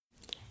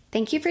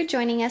Thank you for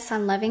joining us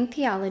on Loving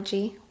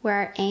Theology, where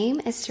our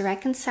aim is to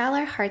reconcile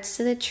our hearts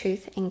to the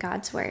truth in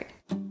God's Word.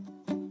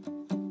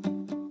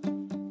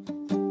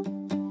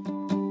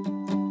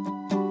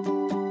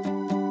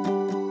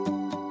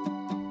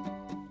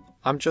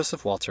 I'm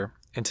Joseph Walter,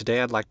 and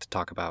today I'd like to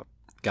talk about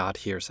God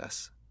hears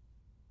us.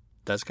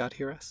 Does God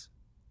hear us?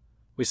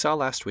 We saw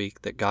last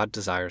week that God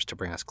desires to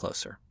bring us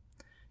closer.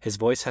 His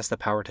voice has the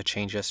power to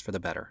change us for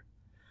the better.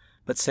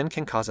 But sin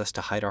can cause us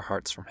to hide our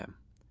hearts from Him.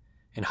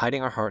 In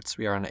hiding our hearts,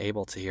 we are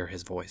unable to hear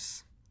His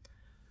voice.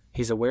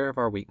 He's aware of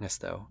our weakness,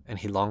 though, and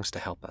He longs to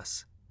help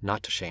us,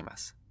 not to shame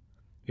us.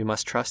 We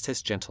must trust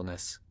His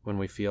gentleness when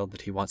we feel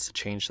that He wants to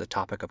change the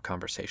topic of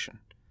conversation.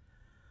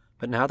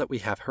 But now that we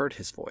have heard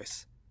His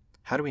voice,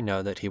 how do we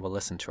know that He will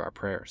listen to our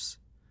prayers?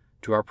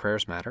 Do our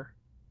prayers matter?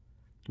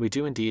 We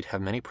do indeed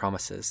have many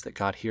promises that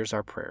God hears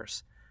our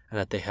prayers and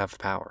that they have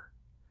power.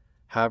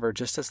 However,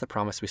 just as the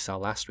promise we saw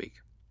last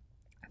week,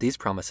 these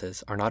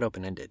promises are not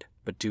open-ended,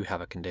 but do have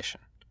a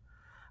condition.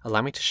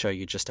 Allow me to show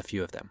you just a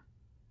few of them.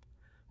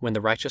 When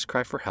the righteous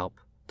cry for help,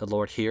 the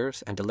Lord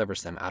hears and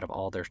delivers them out of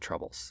all their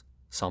troubles.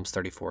 Psalms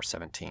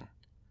 34:17.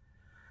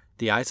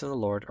 The eyes of the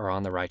Lord are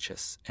on the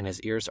righteous, and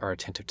His ears are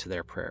attentive to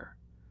their prayer.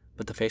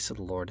 But the face of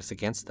the Lord is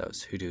against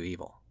those who do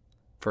evil.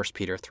 1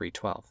 Peter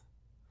 3:12.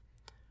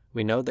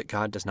 We know that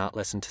God does not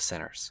listen to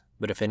sinners,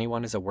 but if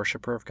anyone is a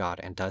worshiper of God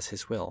and does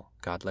His will,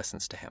 God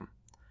listens to him.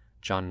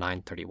 John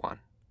 9:31.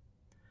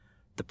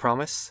 The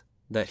promise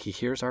that He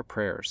hears our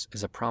prayers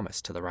is a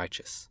promise to the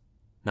righteous.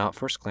 Now at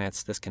first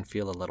glance this can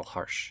feel a little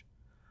harsh,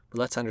 but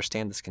let's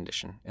understand this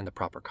condition in the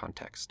proper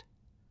context.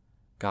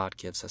 God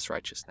gives us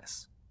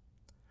righteousness.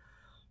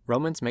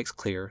 Romans makes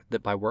clear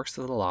that by works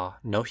of the law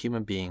no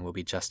human being will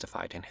be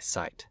justified in His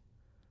sight.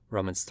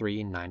 Romans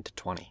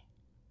 3:9-20.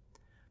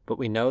 But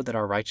we know that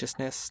our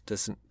righteousness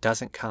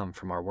doesn't come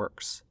from our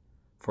works.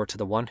 For to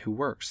the one who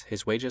works,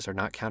 his wages are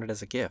not counted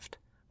as a gift,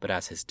 but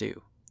as his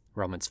due.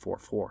 Romans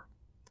 4:4.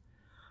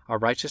 Our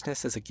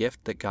righteousness is a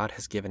gift that God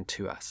has given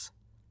to us.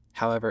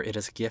 However, it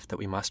is a gift that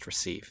we must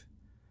receive.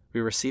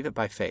 We receive it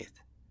by faith,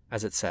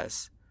 as it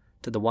says,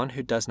 "To the one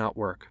who does not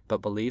work,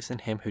 but believes in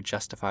Him who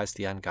justifies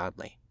the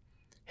ungodly,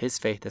 his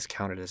faith is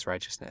counted as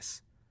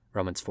righteousness."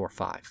 Romans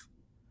 4:5.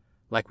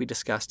 Like we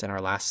discussed in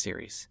our last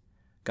series,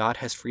 God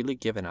has freely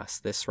given us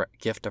this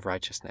gift of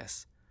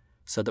righteousness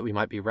so that we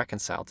might be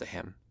reconciled to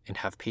Him and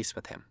have peace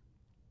with Him.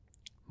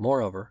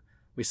 Moreover,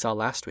 we saw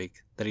last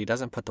week that He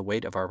doesn't put the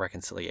weight of our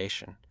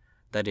reconciliation,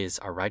 that is,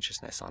 our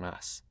righteousness, on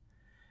us.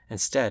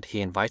 Instead, He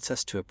invites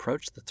us to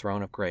approach the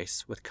throne of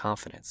grace with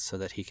confidence so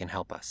that He can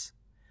help us.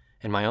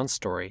 In my own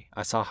story,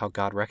 I saw how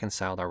God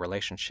reconciled our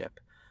relationship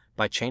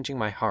by changing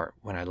my heart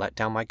when I let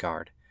down my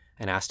guard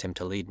and asked Him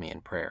to lead me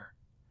in prayer.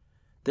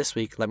 This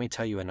week, let me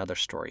tell you another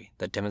story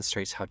that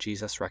demonstrates how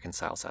Jesus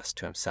reconciles us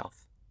to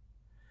Himself.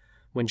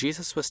 When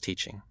Jesus was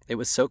teaching, it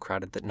was so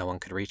crowded that no one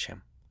could reach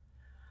Him.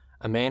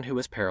 A man who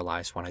was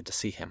paralyzed wanted to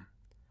see Him,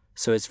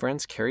 so his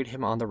friends carried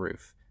him on the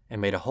roof and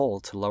made a hole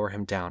to lower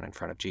him down in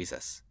front of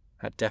Jesus.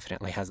 That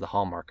definitely has the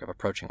hallmark of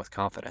approaching with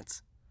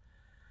confidence.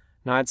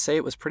 Now, I'd say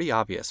it was pretty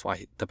obvious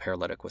why the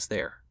paralytic was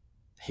there.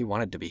 He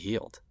wanted to be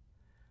healed.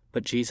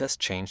 But Jesus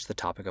changed the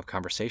topic of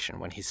conversation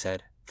when He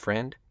said,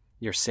 "Friend,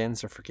 your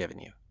sins are forgiven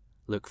you."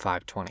 Luke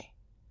 5:20.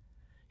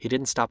 He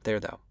didn't stop there,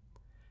 though.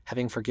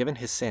 Having forgiven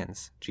his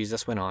sins,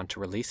 Jesus went on to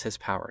release His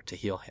power to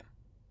heal him.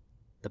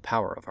 The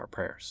power of our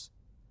prayers.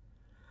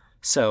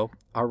 So,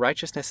 our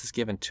righteousness is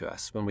given to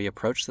us when we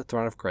approach the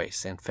throne of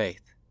grace in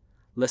faith,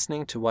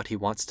 listening to what He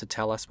wants to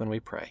tell us when we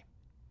pray.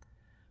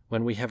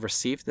 When we have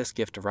received this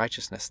gift of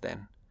righteousness,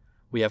 then,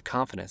 we have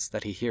confidence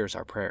that He hears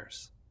our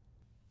prayers.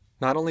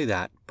 Not only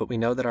that, but we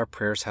know that our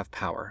prayers have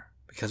power,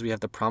 because we have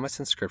the promise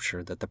in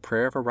Scripture that the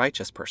prayer of a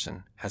righteous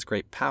person has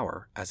great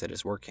power as it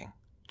is working.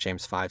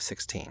 James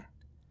 5:16.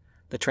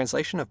 The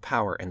translation of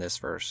power in this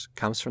verse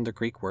comes from the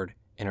Greek word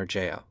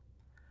energeo.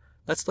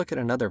 Let's look at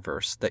another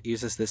verse that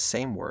uses this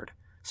same word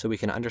so we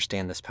can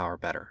understand this power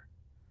better.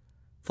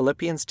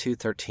 Philippians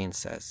 2:13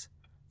 says,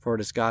 "For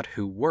it is God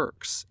who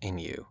works in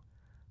you,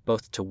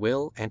 both to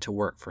will and to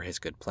work for His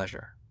good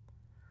pleasure."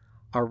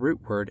 Our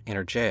root word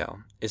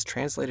energeo is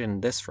translated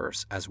in this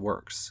verse as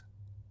works.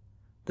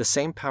 The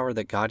same power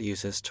that God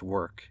uses to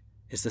work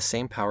is the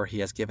same power He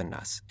has given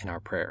us in our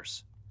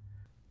prayers.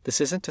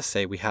 This isn't to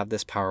say we have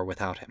this power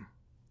without Him,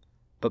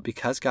 but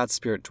because God's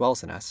Spirit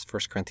dwells in us,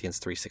 1 Corinthians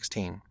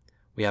 3:16,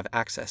 we have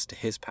access to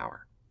His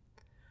power.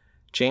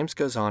 James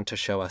goes on to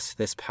show us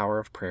this power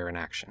of prayer in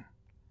action.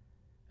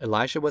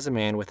 Elijah was a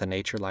man with a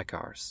nature like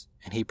ours,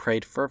 and he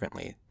prayed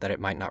fervently that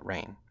it might not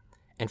rain,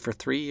 and for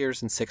 3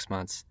 years and 6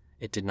 months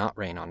it did not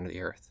rain on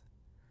the earth.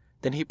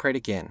 Then he prayed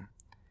again,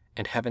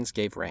 and heavens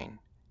gave rain,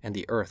 and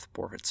the earth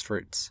bore its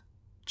fruits.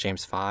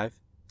 James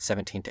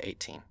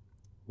 5:17-18.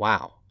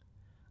 Wow!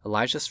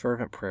 Elijah's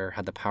fervent prayer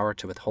had the power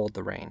to withhold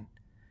the rain,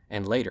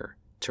 and later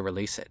to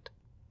release it.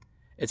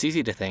 It's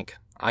easy to think,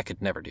 I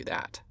could never do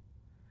that.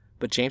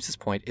 But James's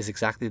point is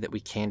exactly that we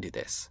can do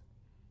this.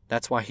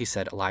 That's why he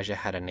said Elijah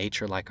had a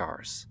nature like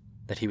ours,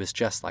 that he was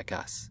just like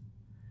us.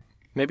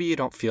 Maybe you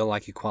don't feel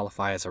like you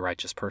qualify as a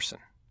righteous person,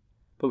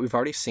 But we've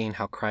already seen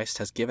how Christ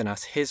has given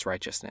us his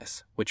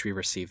righteousness, which we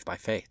receive by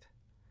faith.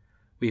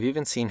 We've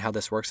even seen how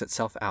this works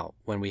itself out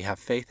when we have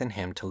faith in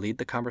him to lead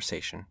the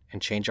conversation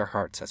and change our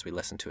hearts as we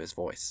listen to his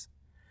voice.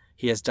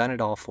 He has done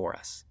it all for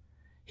us.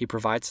 He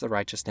provides the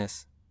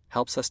righteousness,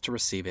 helps us to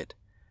receive it,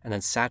 and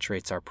then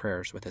saturates our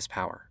prayers with his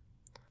power.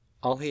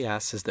 All he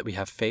asks is that we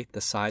have faith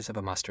the size of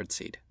a mustard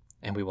seed,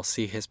 and we will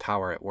see his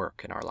power at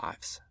work in our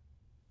lives.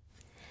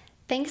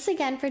 Thanks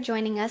again for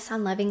joining us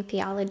on Loving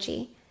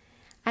Theology.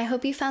 I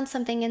hope you found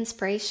something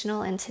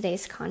inspirational in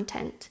today's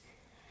content.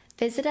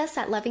 Visit us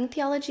at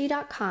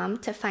lovingtheology.com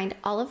to find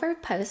all of our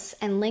posts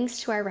and links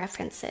to our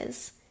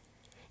references.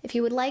 If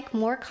you would like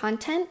more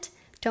content,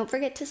 don't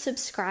forget to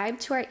subscribe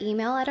to our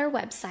email at our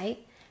website,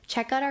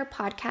 check out our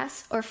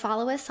podcasts, or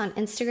follow us on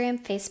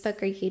Instagram,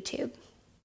 Facebook, or YouTube.